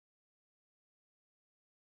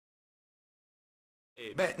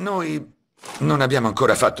Beh, noi non abbiamo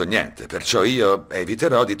ancora fatto niente, perciò io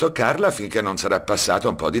eviterò di toccarla finché non sarà passato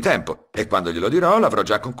un po' di tempo. E quando glielo dirò, l'avrò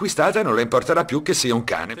già conquistata e non le importerà più che sia un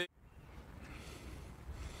cane.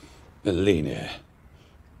 Linee.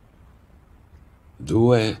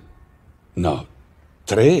 2, no,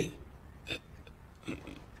 3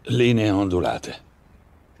 linee ondulate.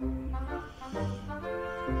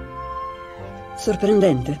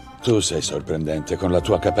 Sorprendente. Tu sei sorprendente con la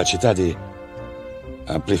tua capacità di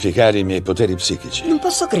amplificare i miei poteri psichici. Non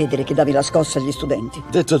posso credere che davi la scossa agli studenti.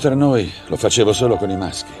 Detto tra noi, lo facevo solo con i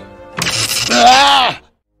maschi. Ah!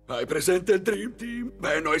 Hai presente il Dream Team?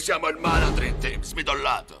 Beh, noi siamo il Mana Dream Team,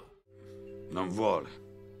 smidollato. Non vuole.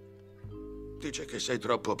 Dice che sei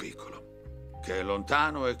troppo piccolo, che è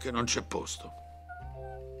lontano e che non c'è posto.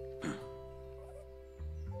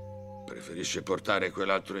 Preferisce portare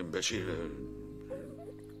quell'altro imbecille.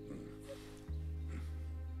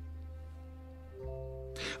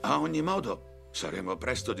 A ogni modo, saremo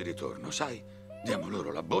presto di ritorno, sai? Diamo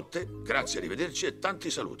loro la botte, grazie, arrivederci e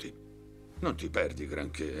tanti saluti. Non ti perdi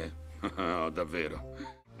granché, eh? Oh, davvero.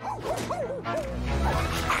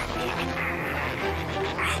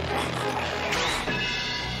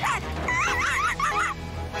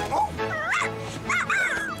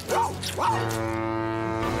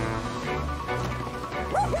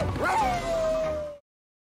 Wow!